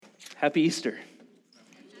Happy Easter.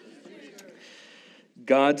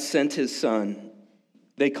 God sent his son.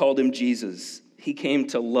 They called him Jesus. He came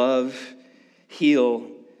to love, heal,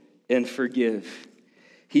 and forgive.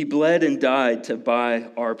 He bled and died to buy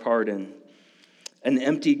our pardon. An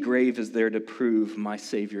empty grave is there to prove my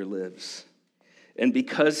Savior lives. And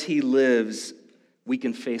because he lives, we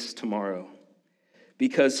can face tomorrow.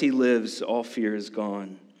 Because he lives, all fear is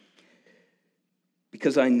gone.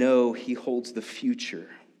 Because I know he holds the future,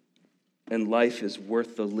 and life is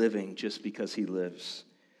worth the living just because he lives.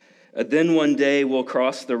 Then one day we'll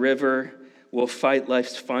cross the river, we'll fight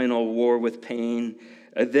life's final war with pain.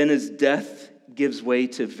 Then as death gives way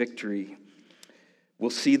to victory, we'll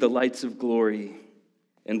see the lights of glory,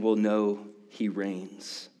 and we'll know he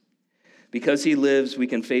reigns. Because he lives, we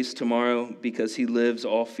can face tomorrow. Because he lives,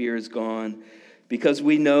 all fear is gone. Because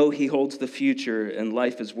we know he holds the future, and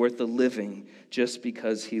life is worth the living just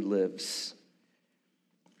because he lives.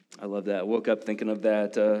 I love that. I woke up thinking of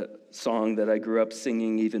that song that I grew up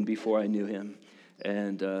singing even before I knew him.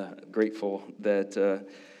 And grateful that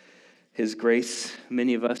his grace,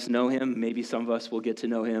 many of us know him. Maybe some of us will get to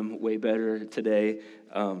know him way better today.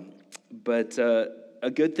 But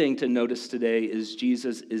a good thing to notice today is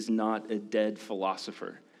Jesus is not a dead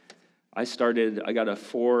philosopher. I got a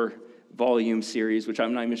 4-volume series, which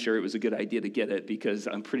I'm not even sure it was a good idea to get it because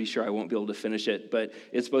I'm pretty sure I won't be able to finish it, but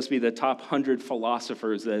it's supposed to be the top 100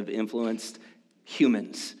 philosophers that have influenced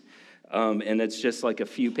humans. And it's just like a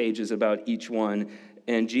few pages about each one.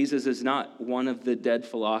 And Jesus is not one of the dead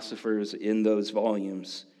philosophers in those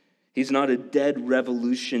volumes. He's not a dead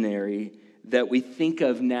revolutionary that we think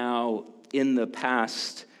of now in the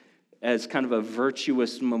past as kind of a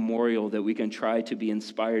virtuous memorial that we can try to be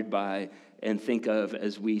inspired by and think of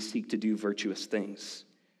as we seek to do virtuous things.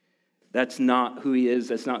 That's not who he is.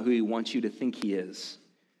 That's not who he wants you to think he is.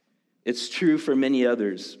 It's true for many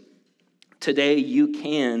others. Today, you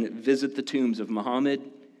can visit the tombs of Muhammad,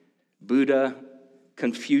 Buddha,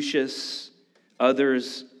 Confucius,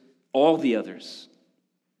 others, all the others.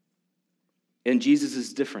 And Jesus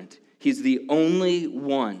is different. He's the only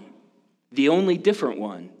one, the only different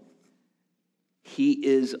one. He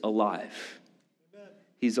is alive.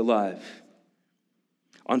 He's alive.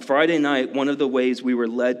 On Friday night, one of the ways we were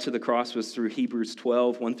led to the cross was through Hebrews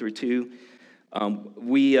 12, 1 through 2.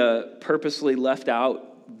 We purposely left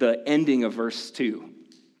out the ending of verse 2.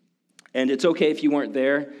 And it's okay if you weren't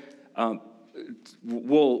there.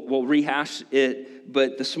 We'll rehash it.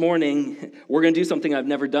 But this morning, we're going to do something I've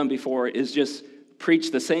never done before, is just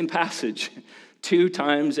preach the same passage 2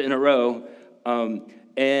 times in a row.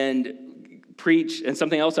 And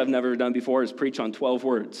something else I've never done before is preach on 12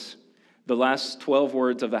 words. The last 12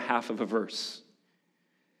 words of a half of a verse,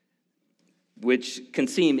 which can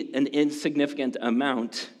seem an insignificant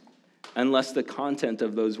amount unless the content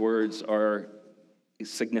of those words are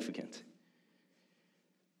significant.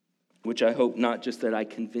 Which I hope not just that I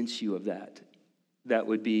convince you of that. That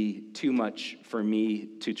would be too much for me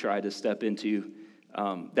to try to step into.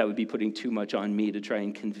 That would be putting too much on me to try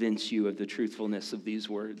and convince you of the truthfulness of these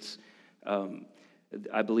words.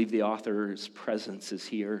 I believe the author's presence is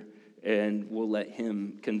here, and we'll let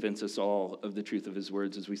him convince us all of the truth of his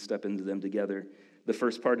words as we step into them together. The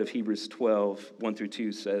first part of Hebrews 12, 1 through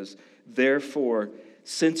 2 says, "Therefore,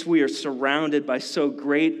 since we are surrounded by so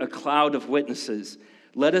great a cloud of witnesses,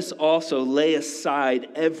 let us also lay aside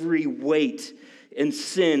every weight and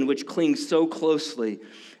sin which clings so closely,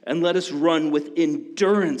 and let us run with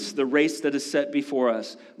endurance the race that is set before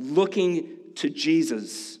us, looking to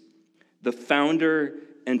Jesus, the founder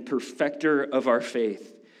and perfecter of our faith,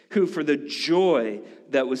 who for the joy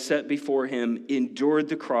that was set before him endured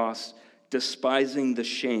the cross, despising the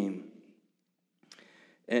shame."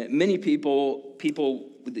 And many people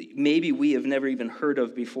maybe we have never even heard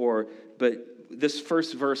of before, but this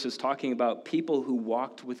first verse is talking about people who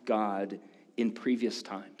walked with God in previous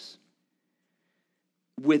times,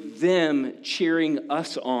 with them cheering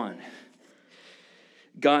us on.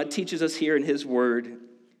 God teaches us here in his word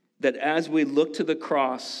that as we look to the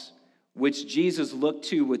cross, which Jesus looked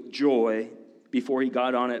to with joy before he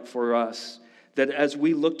got on it for us, that as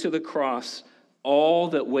we look to the cross, all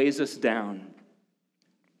that weighs us down,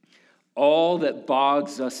 all that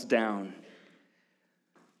bogs us down,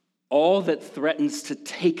 all that threatens to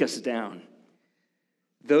take us down,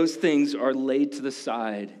 those things are laid to the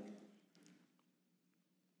side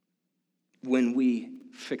when we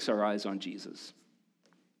fix our eyes on Jesus.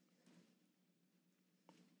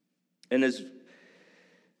 And as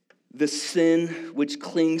the sin which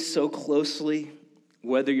clings so closely,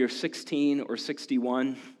 whether you're 16 or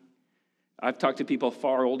 61, I've talked to people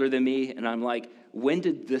far older than me, and I'm like, when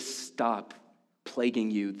did this stop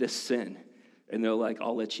plaguing you, this sin? And they're like,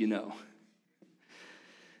 I'll let you know.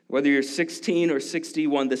 Whether you're 16 or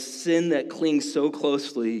 61, the sin that clings so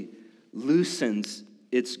closely loosens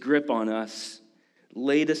its grip on us,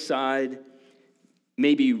 laid aside,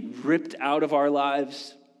 maybe ripped out of our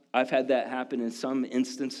lives. I've had that happen in some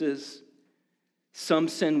instances. Some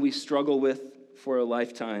sin we struggle with for a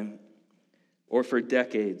lifetime or for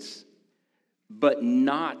decades, but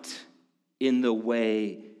not in the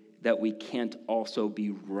way that we can't also be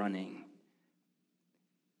running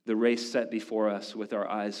the race set before us with our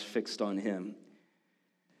eyes fixed on him.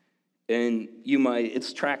 And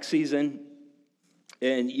it's track season,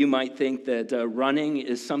 and you might think that running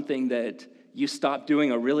is something that you stopped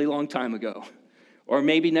doing a really long time ago, or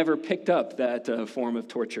maybe never picked up that form of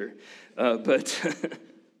torture. But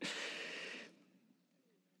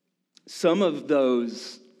some of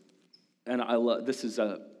those, and this is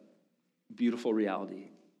a beautiful reality,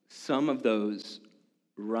 some of those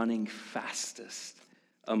running fastest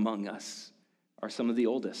among us are some of the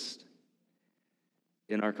oldest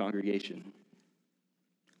in our congregation.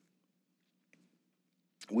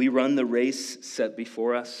 We run the race set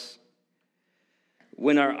before us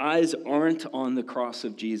when our eyes aren't on the cross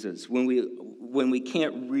of Jesus, when we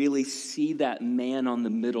can't really see that man on the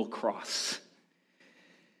middle cross.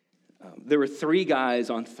 There were 3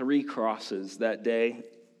 guys on 3 crosses that day.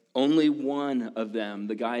 Only one of them,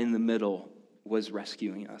 the guy in the middle, was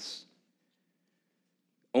rescuing us.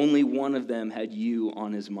 Only one of them had you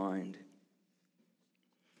on his mind,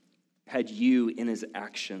 had you in his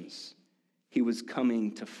actions. He was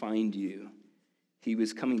coming to find you. He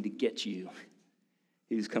was coming to get you.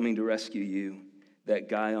 He was coming to rescue you, that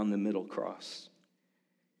guy on the middle cross.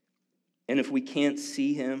 And if we can't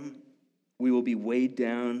see him, we will be weighed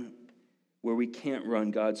down where we can't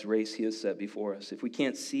run God's race he has set before us. If we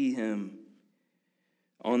can't see him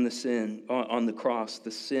on the cross,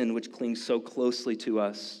 the sin which clings so closely to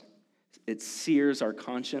us, it sears our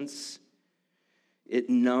conscience, it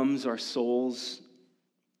numbs our souls,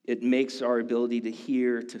 it makes our ability to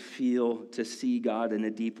hear, to feel, to see God in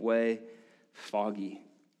a deep way foggy.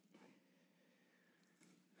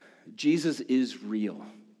 Jesus is real.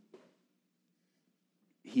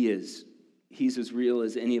 He is. He's as real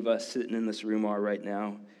as any of us sitting in this room are right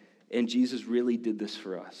now. And Jesus really did this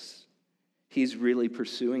for us. He's really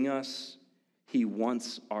pursuing us. He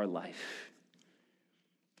wants our life.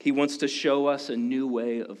 He wants to show us a new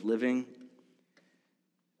way of living,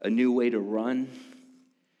 a new way to run.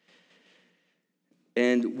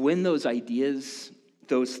 And when those ideas,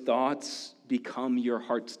 those thoughts become your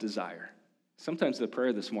heart's desire, sometimes the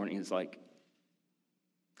prayer this morning is like,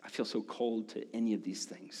 I feel so cold to any of these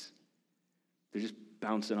things. They're just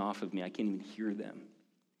bouncing off of me. I can't even hear them.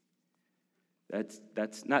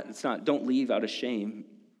 It's not, don't leave out of shame.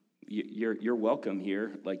 You're welcome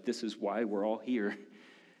here. Like, this is why we're all here.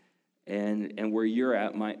 And where you're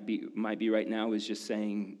at might be right now is just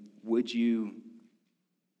saying, would you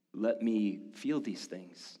let me feel these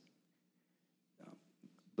things?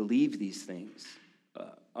 Believe these things.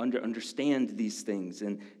 Understand these things.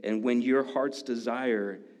 And when your heart's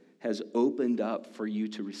desire has opened up for you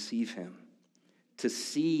to receive him, to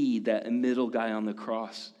see that middle guy on the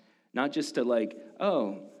cross, not just to like,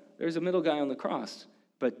 oh, there's a middle guy on the cross,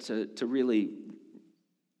 but to really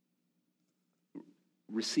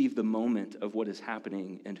receive the moment of what is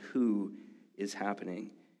happening and who is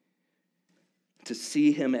happening. To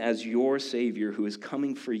see him as your Savior who is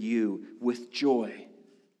coming for you with joy.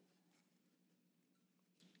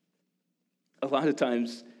 A lot of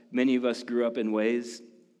times, many of us grew up in ways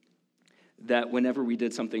that whenever we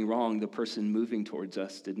did something wrong, the person moving towards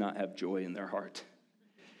us did not have joy in their heart.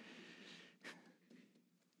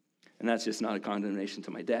 And that's just not a condemnation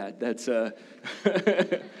to my dad. That's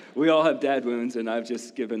we all have dad wounds, and I've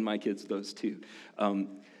just given my kids those too.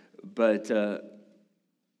 But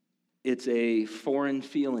it's a foreign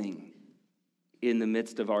feeling in the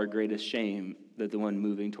midst of our greatest shame that the one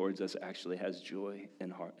moving towards us actually has joy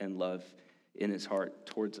and heart and love in his heart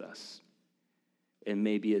towards us. And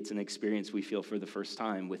maybe it's an experience we feel for the first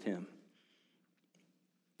time with him.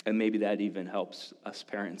 And maybe that even helps us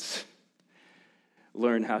parents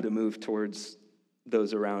learn how to move towards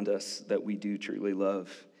those around us that we do truly love.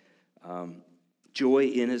 Joy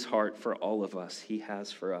in his heart for all of us, he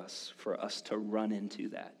has for us to run into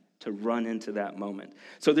that moment.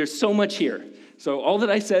 So there's so much here. So all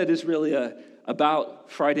that I said is really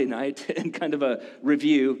about Friday night and kind of a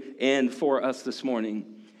review and for us this morning.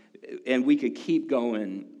 And we could keep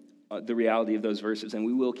going the reality of those verses, and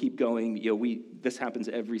we will keep going. This happens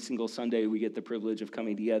every single Sunday. We get the privilege of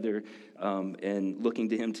coming together and looking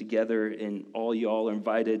to him together, and all y'all are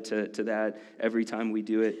invited to that every time we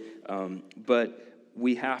do it. But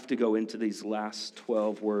we have to go into these last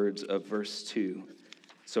 12 words of verse 2.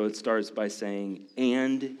 So it starts by saying,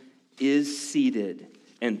 and is seated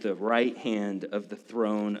at the right hand of the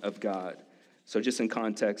throne of God. So just in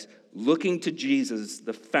context, looking to Jesus,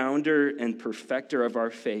 the founder and perfecter of our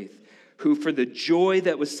faith, who for the joy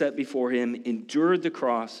that was set before him endured the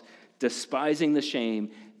cross, despising the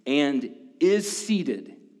shame, and is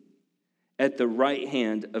seated at the right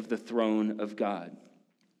hand of the throne of God.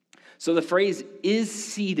 So the phrase is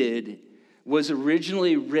seated was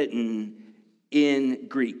originally written in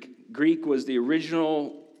Greek. Greek was the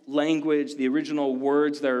original language, the original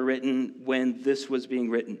words that were written when this was being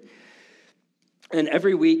written. And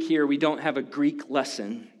every week here, we don't have a Greek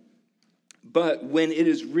lesson, but when it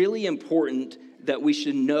is really important that we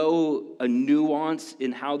should know a nuance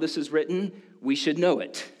in how this is written, we should know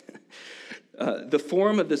it. The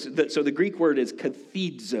form of this, so the Greek word is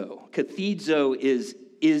kathidzo. Kathidzo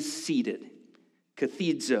is seated.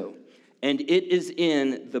 Kathidzo. And it is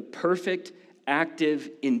in the perfect active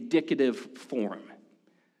indicative form.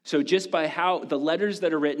 So just by how the letters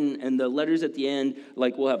that are written and the letters at the end,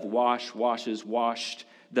 like we'll have wash, washes, washed,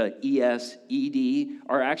 the es, ed,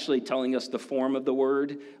 are actually telling us the form of the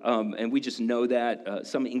word. And we just know that.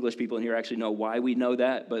 Some English people in here actually know why we know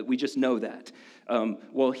that, but we just know that.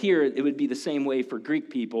 Well, here, it would be the same way for Greek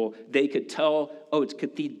people. They could tell, oh, it's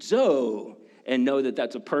kathidzo, and know that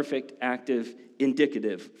that's a perfect active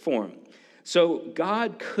indicative form. So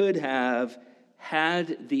God could have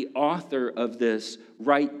had the author of this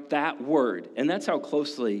write that word. And that's how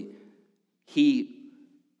closely he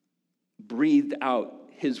breathed out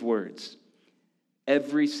his words.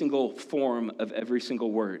 Every single form of every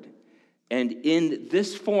single word. And in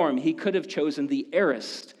this form, he could have chosen the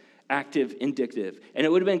aorist active indicative. And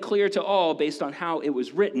it would have been clear to all, based on how it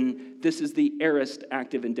was written, this is the aorist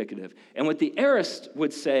active indicative. And what the aorist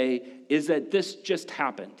would say is that this just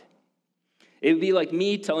happened. It would be like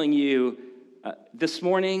me telling you, this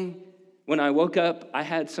morning, when I woke up, I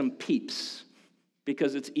had some peeps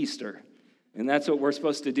because it's Easter. And that's what we're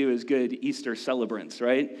supposed to do as good Easter celebrants,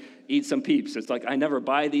 right? Eat some peeps. It's like, I never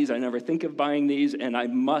buy these. I never think of buying these, and I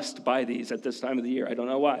must buy these at this time of the year. I don't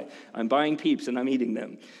know why. I'm buying peeps, and I'm eating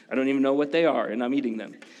them. I don't even know what they are, and I'm eating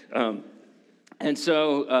them. And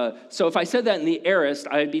so if I said that in the aorist,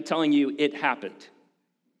 I'd be telling you it happened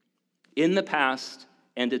in the past,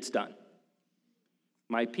 and it's done.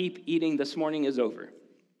 My peep eating this morning is over,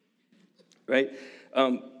 right?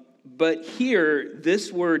 But here,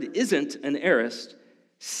 this word isn't an aorist.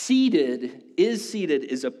 Seated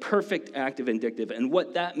is a perfect active indicative. And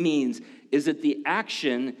what that means is that the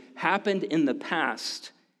action happened in the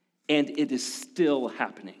past, and it is still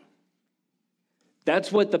happening.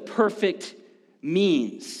 That's what the perfect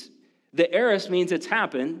means. The aorist means it's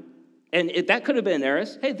happened. And that could have been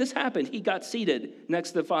aorist. Hey, this happened. He got seated next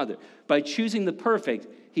to the Father. By choosing the perfect,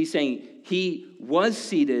 he's saying he was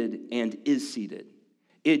seated and is seated.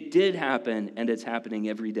 It did happen, and it's happening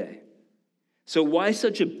every day. So why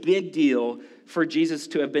such a big deal for Jesus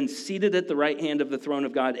to have been seated at the right hand of the throne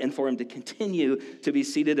of God and for him to continue to be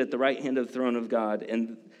seated at the right hand of the throne of God?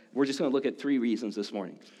 And we're just going to look at 3 reasons this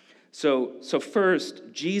morning. So first,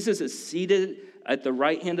 Jesus is seated at the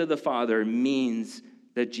right hand of the Father means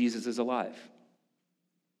that Jesus is alive.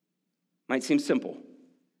 Might seem simple,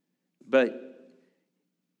 but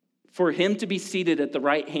for him to be seated at the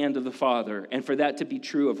right hand of the Father, and for that to be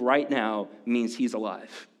true of right now, means he's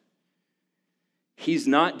alive. He's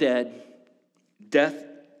not dead. Death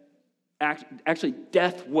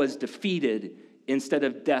was defeated instead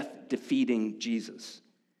of death defeating Jesus.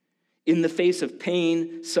 In the face of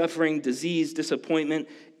pain, suffering, disease, disappointment,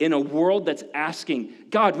 in a world that's asking,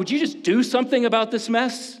 God, would you just do something about this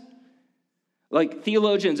mess? Like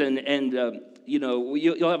theologians and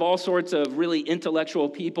you'll have all sorts of really intellectual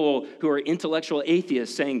people who are intellectual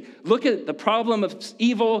atheists saying, look at the problem of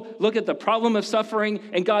evil, look at the problem of suffering,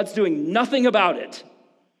 and God's doing nothing about it.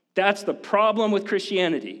 That's the problem with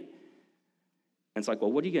Christianity. And it's like,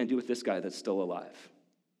 well, what are you going to do with this guy that's still alive?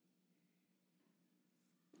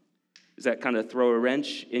 Does that kind of throw a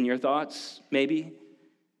wrench in your thoughts, maybe?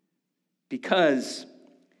 Because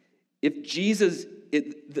if Jesus,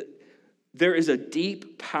 there is a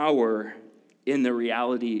deep power in the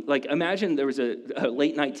reality. Like, imagine there was a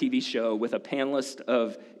late-night TV show with a panelist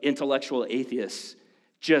of intellectual atheists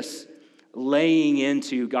just laying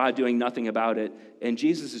into God doing nothing about it, and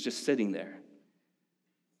Jesus is just sitting there.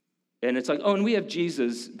 And it's like, oh, and we have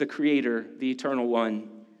Jesus, the Creator, the Eternal One,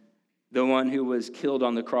 the one who was killed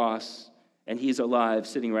on the cross, and he's alive,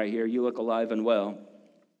 sitting right here. You look alive and well.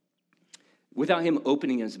 Without him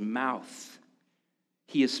opening his mouth,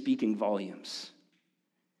 he is speaking volumes.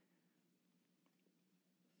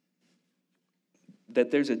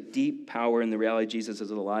 That there's a deep power in the reality Jesus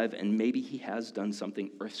is alive, and maybe he has done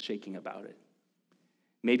something earth-shaking about it.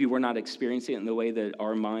 Maybe we're not experiencing it in the way that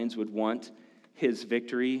our minds would want his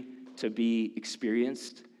victory to be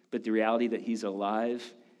experienced, but the reality that he's alive,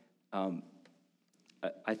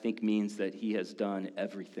 I think means that he has done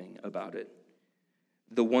everything about it.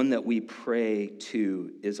 The one that we pray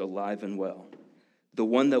to is alive and well. The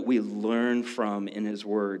one that we learn from in his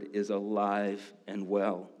word is alive and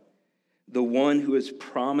well. The one who has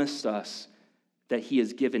promised us that he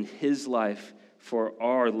has given his life for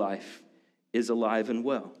our life is alive and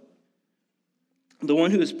well. The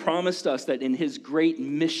one who has promised us that in his great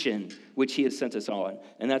mission, which he has sent us on,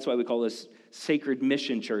 and that's why we call this Sacred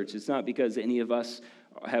Mission Church. It's not because any of us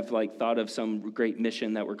have thought of some great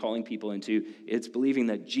mission that we're calling people into. It's believing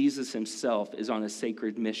that Jesus himself is on a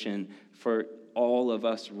sacred mission for all of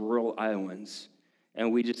us rural Iowans,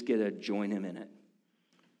 and we just get to join him in it.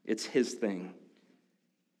 It's his thing.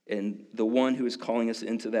 And the one who is calling us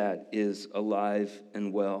into that is alive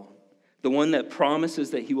and well. The one that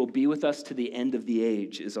promises that he will be with us to the end of the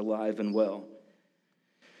age is alive and well.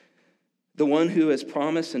 The one who has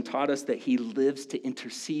promised and taught us that he lives to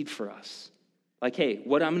intercede for us. Hey,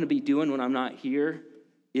 what I'm going to be doing when I'm not here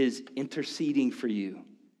is interceding for you,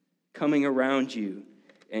 coming around you,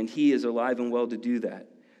 and he is alive and well to do that.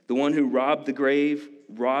 The one who robbed the grave,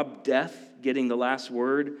 robbed death, getting the last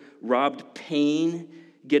word, robbed pain,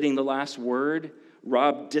 getting the last word,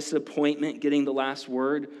 robbed disappointment, getting the last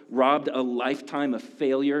word, robbed a lifetime of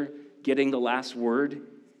failure, getting the last word,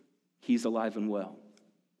 he's alive and well.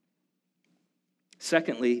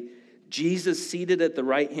 Secondly, Jesus seated at the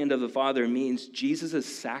right hand of the Father means Jesus'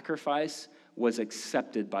 sacrifice was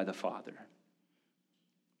accepted by the Father.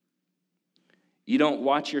 You don't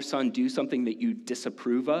watch your son do something that you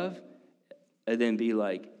disapprove of and then be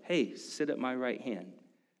like, hey, sit at my right hand.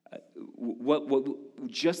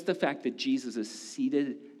 Just the fact that Jesus is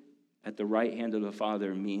seated at the right hand of the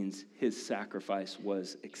Father means his sacrifice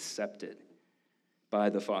was accepted by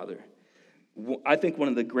the Father. I think one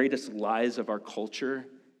of the greatest lies of our culture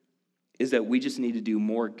is that we just need to do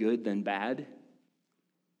more good than bad.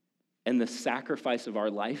 And the sacrifice of our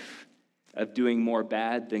life of doing more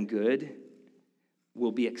bad than good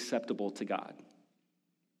will be acceptable to God.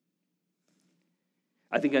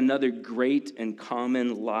 I think another great and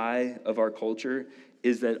common lie of our culture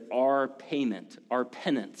is that our payment, our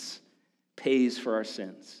penance, pays for our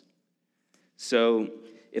sins. So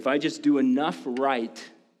if I just do enough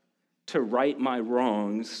right to right my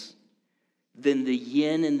wrongs, then the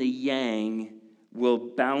yin and the yang will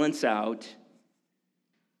balance out,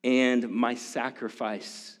 and my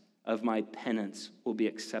sacrifice of my penance will be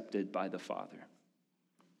accepted by the Father.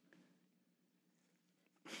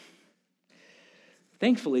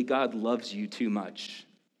 Thankfully, God loves you too much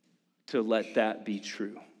to let that be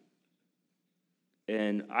true.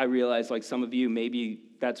 And I realize, some of you, maybe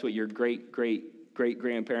that's what your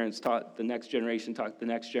great-grandparents taught the next generation, taught the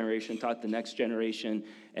next generation, taught the next generation,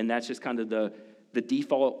 and that's just kind of the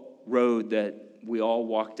default road that we all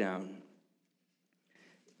walk down.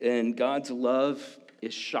 And God's love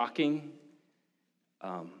is shocking.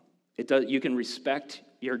 You can respect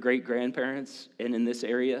your great-grandparents, and in this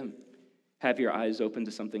area, have your eyes open to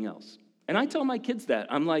something else. And I tell my kids that.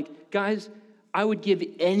 I'm like, guys, I would give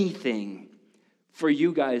anything for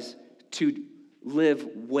you guys to live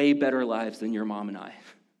way better lives than your mom and I.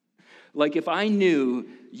 If I knew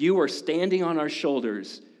you were standing on our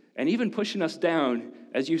shoulders and even pushing us down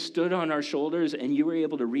as you stood on our shoulders and you were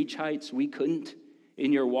able to reach heights we couldn't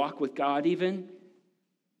in your walk with God even,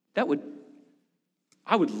 I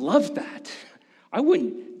would love that. I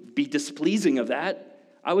wouldn't be displeasing of that.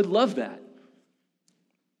 I would love that.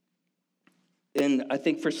 And I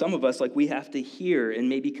think for some of us, we have to hear and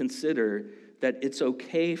maybe consider that it's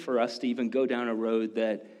okay for us to even go down a road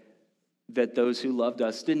that those who loved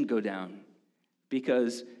us didn't go down,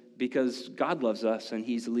 because God loves us and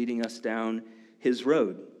he's leading us down his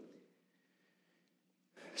road.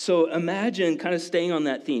 So imagine, kind of staying on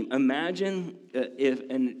that theme, imagine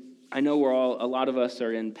and I know a lot of us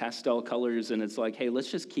are in pastel colors, and it's hey, let's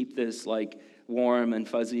just keep this warm and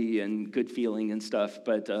fuzzy and good feeling and stuff,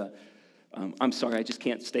 but I'm sorry, I just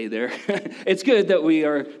can't stay there. It's good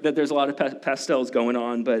that there's a lot of pastels going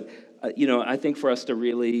on, but I think for us to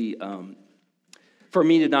really, for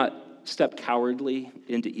me to not step cowardly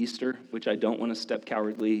into Easter, which I don't want to step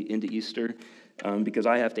cowardly into Easter because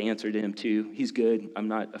I have to answer to him too. He's good. I'm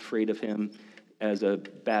not afraid of him as a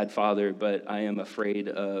bad father, but I am afraid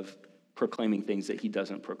of proclaiming things that he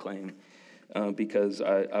doesn't proclaim because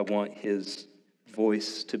I want his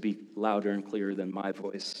voice to be louder and clearer than my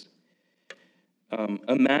voice.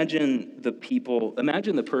 Imagine the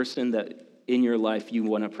person that in your life you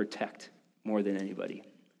want to protect more than anybody.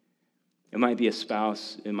 It might be a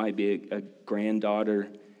spouse, it might be a granddaughter,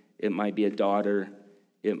 it might be a daughter,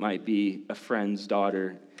 it might be a friend's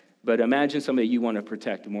daughter. But imagine somebody you want to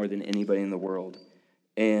protect more than anybody in the world.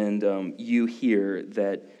 And you hear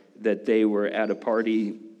that they were at a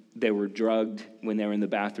party, they were drugged when they were in the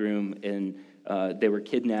bathroom, and they were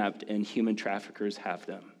kidnapped, and human traffickers have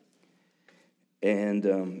them.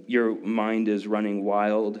 And your mind is running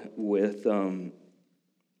wild with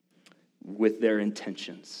their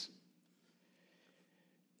intentions.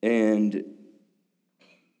 And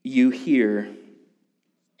you hear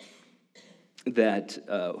that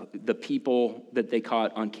the people that they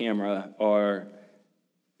caught on camera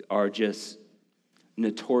are just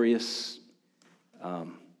notorious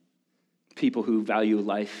people who value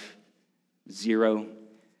life zero,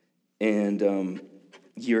 and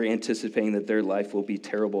you're anticipating that their life will be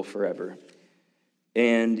terrible forever.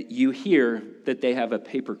 And you hear that they have a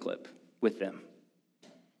paperclip with them,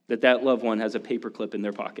 that loved one has a paperclip in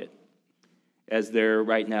their pocket as they're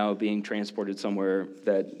right now being transported somewhere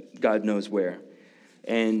that God knows where.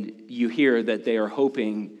 And you hear that they are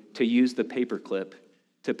hoping to use the paperclip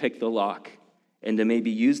to pick the lock and to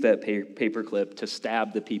maybe use that paperclip to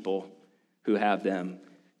stab the people who have them,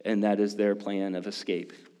 and that is their plan of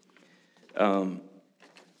escape. And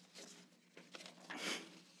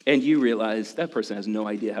you realize that person has no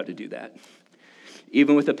idea how to do that.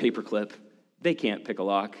 Even with a paperclip, they can't pick a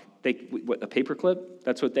lock. A paperclip,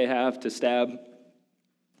 that's what they have to stab.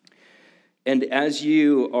 And as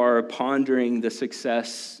you are pondering the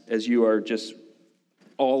success, as you are just,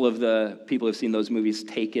 all of the people who've seen those movies,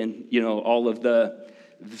 Taken, all of the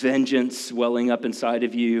vengeance welling up inside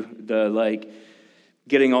of you, the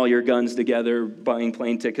getting all your guns together, buying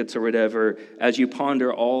plane tickets or whatever, as you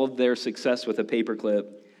ponder all of their success with a paperclip,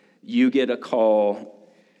 you get a call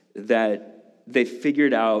that they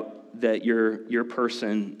figured out that your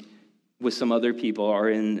person with some other people are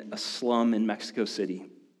in a slum in Mexico City.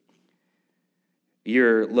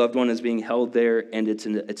 Your loved one is being held there, and it's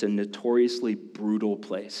a notoriously brutal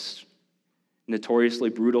place.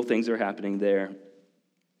 Notoriously brutal things are happening there.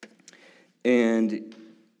 And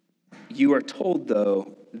you are told,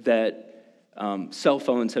 though, that cell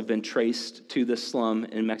phones have been traced to the slum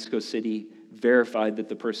in Mexico City, verified that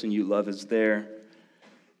the person you love is there.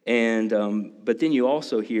 And but then you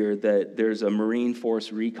also hear that there's a Marine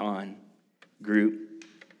Force recon group.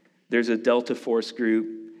 There's a Delta Force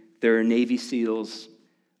group. There are Navy SEALs,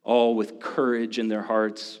 all with courage in their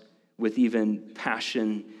hearts, with even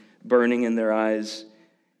passion burning in their eyes,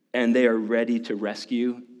 and they are ready to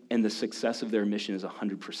rescue, and the success of their mission is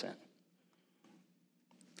 100%.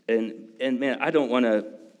 And man, I don't want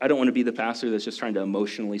to be the pastor that's just trying to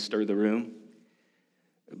emotionally stir the room,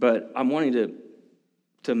 but I'm wanting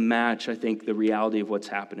to match, I think, the reality of what's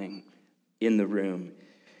happening in the room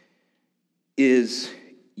is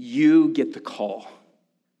you get the call.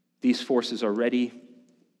 These forces are ready.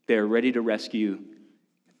 They're ready to rescue.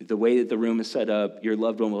 The way that the room is set up, your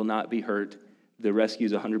loved one will not be hurt. The rescue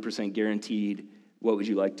is 100% guaranteed. What would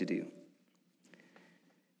you like to do?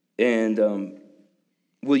 And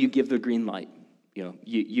will you give the green light?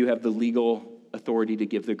 You have the legal authority to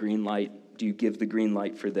give the green light. Do you give the green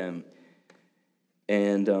light for them?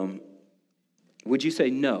 And would you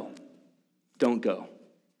say, no, don't go?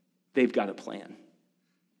 They've got a plan.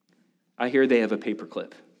 I hear they have a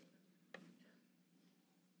paperclip.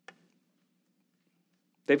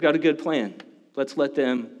 They've got a good plan. Let's let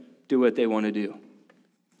them do what they want to do.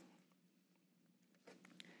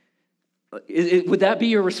 Would that be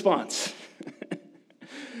your response?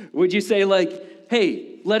 Would you say,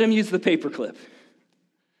 hey, let him use the paperclip?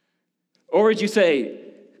 Or would you say,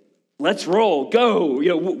 let's roll, go?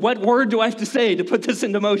 What word do I have to say to put this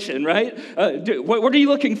into motion, right? What are you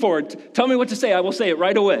looking for? Tell me what to say. I will say it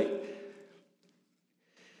right away.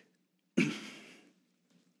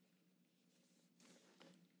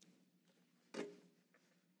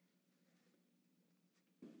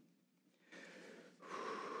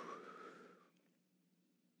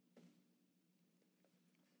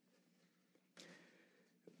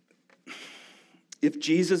 If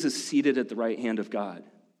Jesus is seated at the right hand of God,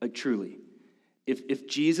 truly, if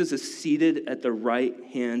Jesus is seated at the right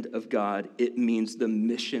hand of God, it means the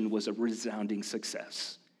mission was a resounding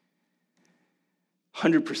success.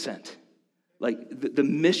 100%. Like the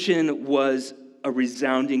mission was a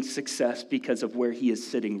resounding success because of where he is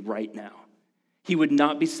sitting right now. He would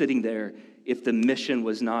not be sitting there if the mission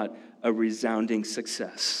was not a resounding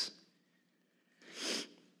success.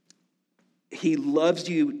 He loves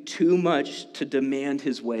you too much to demand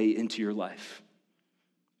his way into your life.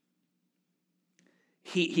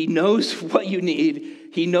 He knows what you need.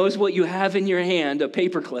 He knows what you have in your hand, a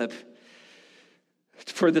paperclip,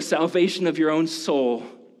 for the salvation of your own soul.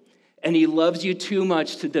 And he loves you too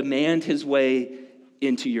much to demand his way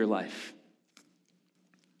into your life.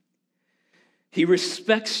 He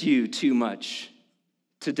respects you too much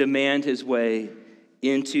to demand his way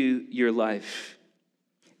into your life.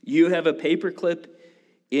 You have a paperclip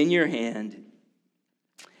in your hand,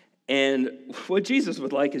 and what Jesus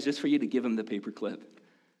would like is just for you to give him the paperclip.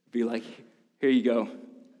 Be like, here you go.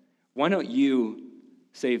 Why don't you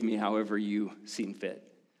save me however you seem fit?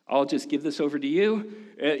 I'll just give this over to you.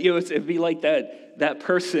 It'd be like that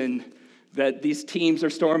person that these teams are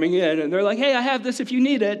storming in, and they're like, hey, I have this if you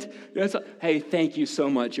need it. It's like, hey, thank you so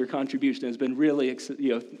much. Your contribution has been really,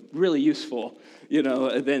 really useful.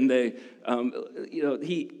 Then they,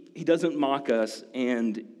 he doesn't mock us,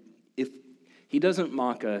 and if he doesn't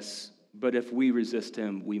mock us, but if we resist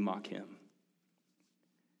him, we mock him.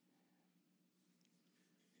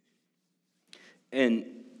 And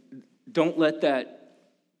don't let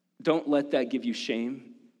that give you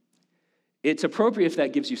shame. It's appropriate if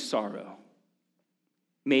that gives you sorrow.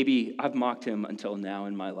 Maybe I've mocked him until now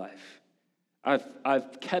in my life.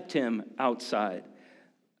 I've kept him outside.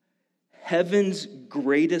 Heaven's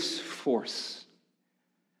greatest force.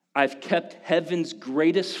 I've kept heaven's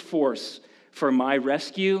greatest force for my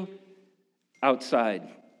rescue outside.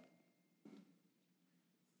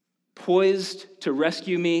 Poised to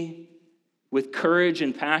rescue me with courage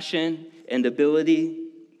and passion and ability.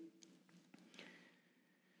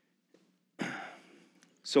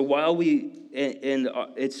 So while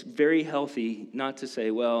it's very healthy not to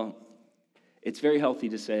say, well, it's very healthy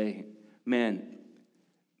to say, man,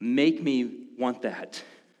 make me want that.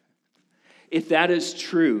 If that is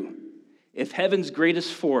true, if heaven's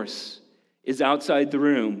greatest force is outside the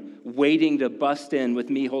room, waiting to bust in with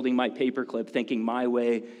me holding my paperclip, thinking my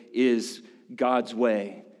way is God's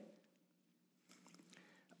way,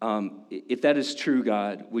 if that is true,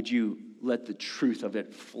 God, would you let the truth of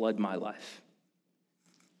it flood my life?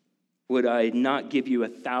 Would I not give you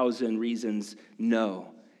 1,000 reasons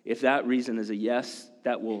no? If that reason is a yes,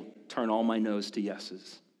 that will turn all my no's to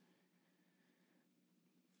yeses.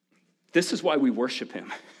 This is why we worship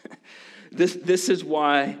him. This is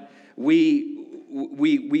why we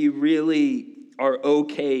really are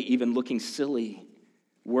okay even looking silly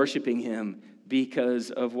worshiping him,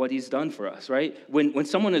 because of what he's done for us, right? When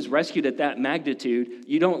someone is rescued at that magnitude,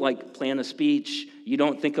 you don't plan a speech. You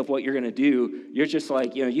don't think of what you're going to do. You're just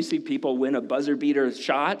you see people win a buzzer beater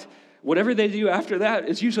shot. Whatever they do after that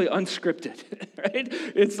is usually unscripted, right?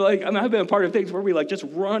 It's I've been a part of things where we just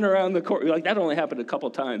run around the court. That only happened a couple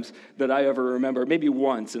times that I ever remember, maybe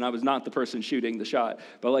once, and I was not the person shooting the shot.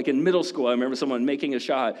 But in middle school, I remember someone making a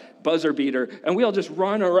shot, buzzer beater, and we all just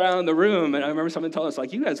run around the room. And I remember someone telling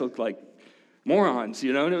us, you guys look like morons,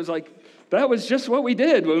 and it was that was just what we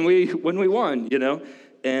did when we won,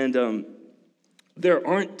 and there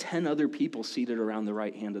aren't 10 other people seated around the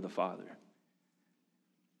right hand of the Father.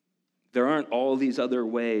 There aren't all these other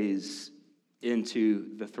ways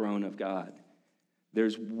into the throne of God.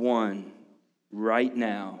 There's one right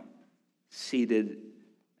now seated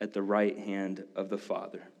at the right hand of the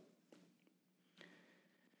Father.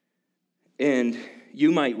 And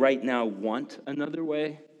you might right now want another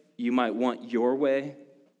way. You might want your way,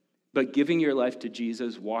 but giving your life to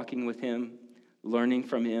Jesus, walking with him, learning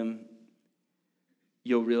from him,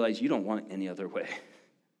 you'll realize you don't want any other way.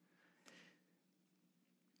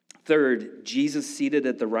 Third, Jesus seated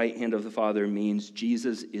at the right hand of the Father means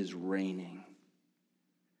Jesus is reigning.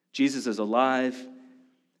 Jesus is alive,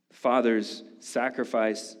 the Father's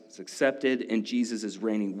sacrifice is accepted, and Jesus is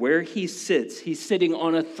reigning. Where he sits, he's sitting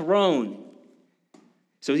on a throne.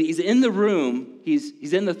 So he's in the room,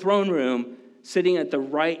 he's in the throne room, sitting at the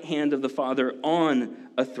right hand of the Father on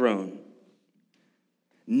a throne.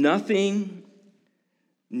 Nothing,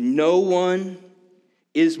 no one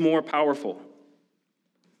is more powerful.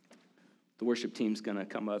 The worship team's going to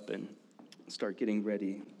come up and start getting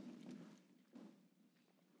ready.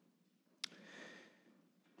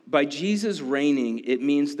 By Jesus reigning, it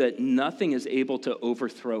means that nothing is able to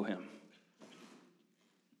overthrow him.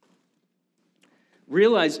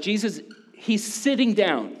 Realize Jesus, he's sitting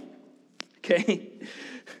down, okay?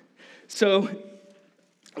 So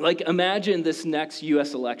Like, imagine this next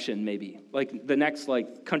U.S. election, maybe, like the nenext,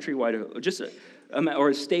 like, countrywide, or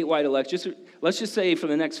a statewide election. Let's just say for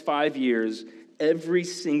the next 5 years, every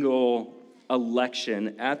single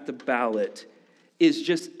election at the ballot is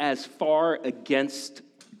just as far against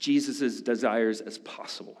Jesus' desires as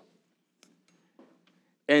possible.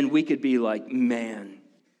 And we could be like, man,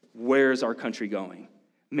 where's our country going?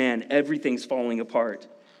 Man, everything's falling apart.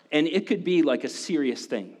 And it could be like a serious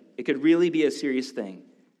thing. It could really be a serious thing.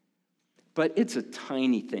 But it's a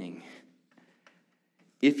tiny thing.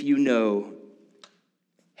 If you know,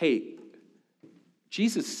 hey,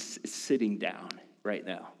 Jesus is sitting down right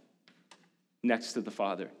now next to the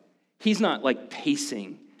Father. He's not like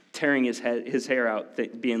pacing, tearing his hair out,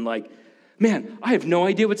 being like, man, I have no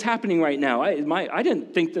idea what's happening right now. I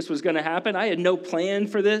didn't think this was going to happen. I had no plan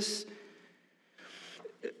for this.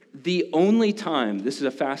 The only time, this is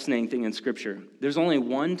a fascinating thing in Scripture, there's only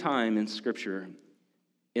one time in Scripture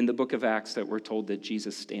in the book of Acts that we're told that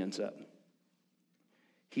Jesus stands up.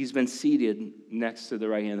 He's been seated next to the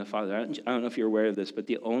right hand of the Father. I don't know if you're aware of this, but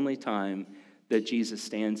the only time that Jesus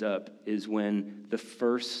stands up is when the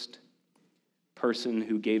first person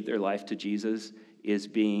who gave their life to Jesus is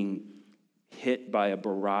being hit by a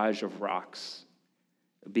barrage of rocks,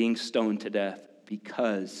 being stoned to death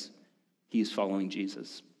because he's following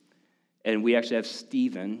Jesus. And we actually have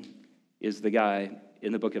Stephen is the guy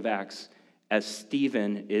in the book of Acts. As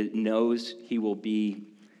Stephen knows he will be,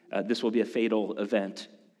 this will be a fatal event,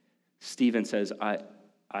 Stephen says,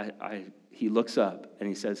 he looks up and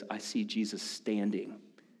he says, I see Jesus standing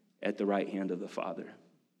at the right hand of the Father.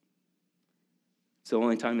 It's the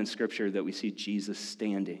only time in Scripture that we see Jesus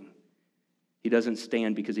standing. He doesn't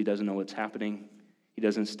stand because he doesn't know what's happening. He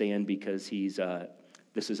doesn't stand because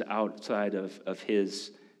this is outside of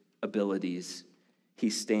his abilities. He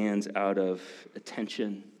stands out of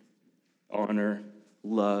attention, honor,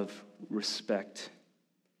 love, respect.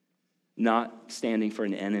 Not standing for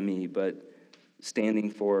an enemy, but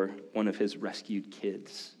standing for one of his rescued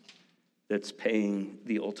kids that's paying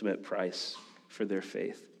the ultimate price for their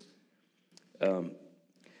faith.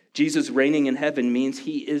 Jesus reigning in heaven means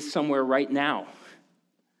he is somewhere right now.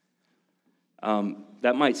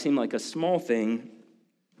 That might seem like a small thing.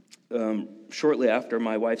 Shortly after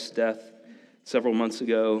my wife's death, several months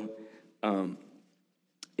ago,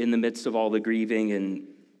 in the midst of all the grieving, and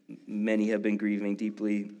many have been grieving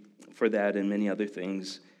deeply for that and many other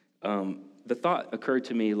things, the thought occurred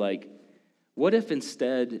to me, like, what if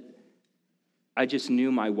instead I just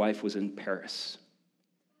knew my wife was in Paris?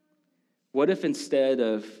 What if instead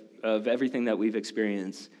of everything that we've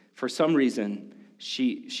experienced, for some reason,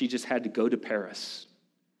 she just had to go to Paris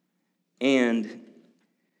and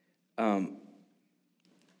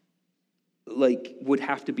would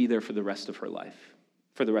have to be there for the rest of her life,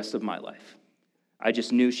 for the rest of my life. I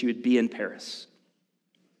just knew she would be in Paris.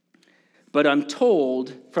 But I'm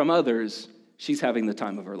told from others she's having the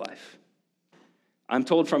time of her life. I'm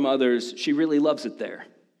told from others she really loves it there.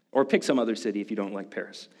 Or pick some other city if you don't like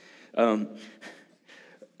Paris. And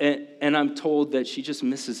I'm told that she just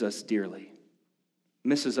misses us dearly,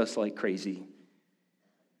 misses us like crazy.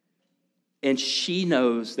 And she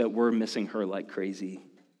knows that we're missing her like crazy.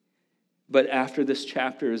 But after this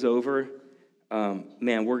chapter is over,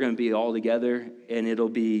 man, we're going to be all together, and it'll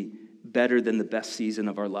be better than the best season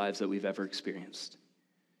of our lives that we've ever experienced.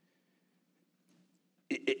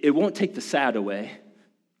 It won't take the sad away.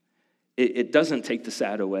 It doesn't take the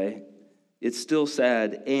sad away. It's still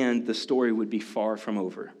sad, and the story would be far from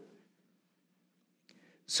over.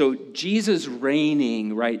 So Jesus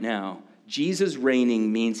reigning right now, Jesus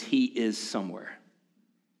reigning means he is somewhere.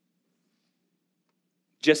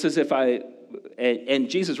 Just as if and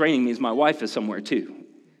Jesus reigning means my wife is somewhere too.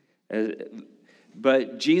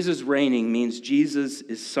 But Jesus reigning means Jesus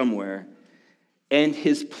is somewhere. And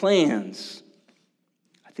his plans,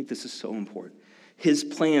 I think this is so important, his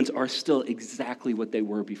plans are still exactly what they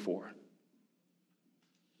were before.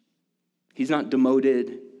 He's not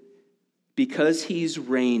demoted. Because he's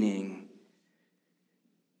reigning,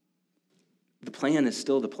 the plan is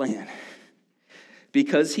still the plan.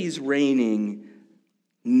 Because he's reigning,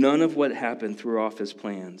 none of what happened threw off his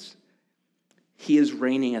plans. He is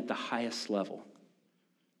reigning at the highest level.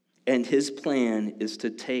 And his plan is to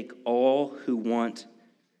take all who want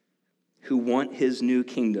his new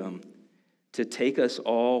kingdom, to take us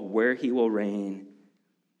all where he will reign,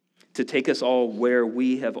 to take us all where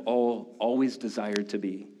we have all always desired to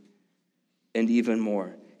be, and even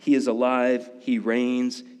more. He is alive, he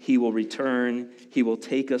reigns, he will return, he will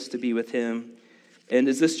take us to be with him. And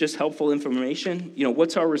is this just helpful information?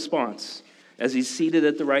 What's our response? as he's seated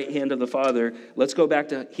at the right hand of the Father. Let's go back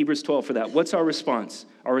to Hebrews 12 for that. What's our response?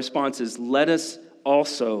 Our response is, let us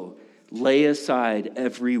also lay aside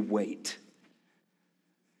every weight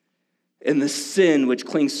and the sin which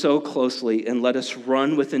clings so closely, and let us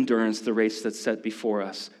run with endurance the race that's set before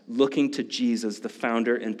us, looking to Jesus, the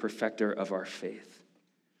founder and perfecter of our faith.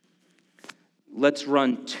 Let's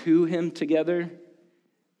run to him together.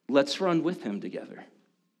 Let's run with him together.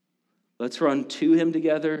 Let's run to him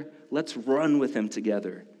together. Let's run with him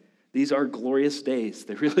together. These are glorious days.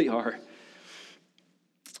 They really are.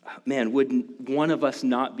 Man, would one of us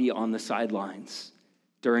not be on the sidelines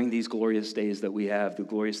during these glorious days that we have, the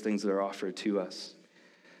glorious things that are offered to us?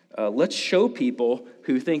 Let's show people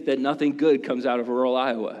who think that nothing good comes out of rural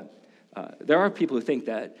Iowa. There are people who think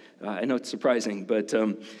that. I know it's surprising, but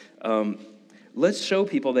let's show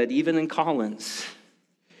people that even in Collins,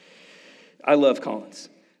 I love Collins,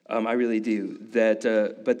 I really do,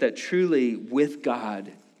 but that truly with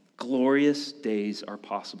God, glorious days are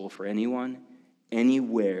possible for anyone,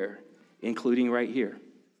 anywhere, including right here.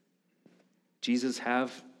 Jesus,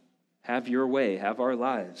 have your way, have our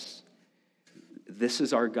lives. This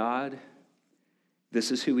is our God.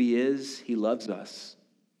 This is who he is. He loves us.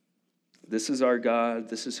 This is our God.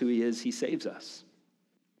 This is who he is. He saves us.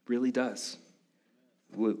 Really does.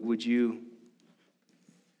 Would you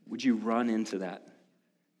run into that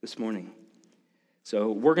this morning?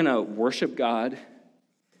 So we're going to worship God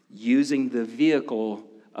using the vehicle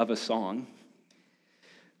of a song,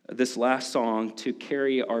 this last song, to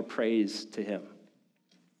carry our praise to him.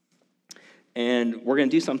 And we're going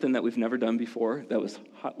to do something that we've never done before that was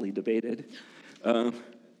hotly debated. We're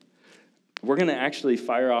going to actually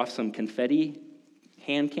fire off some confetti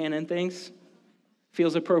hand cannon things.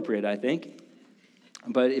 Feels appropriate, I think.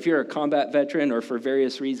 But if you're a combat veteran or for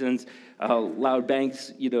various reasons, loud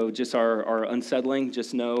bangs, just are unsettling,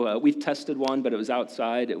 just know we've tested one, but it was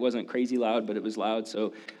outside. It wasn't crazy loud, but it was loud.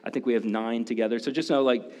 So I think we have 9 together. So just know,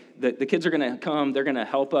 the kids are going to come. They're going to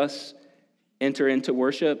help us enter into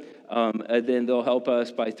worship. And then they'll help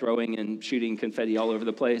us by throwing and shooting confetti all over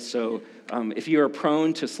the place. So if you are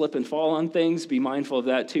prone to slip and fall on things, be mindful of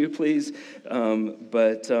that too, please.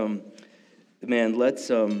 Man, let's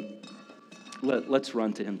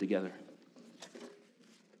run to him together.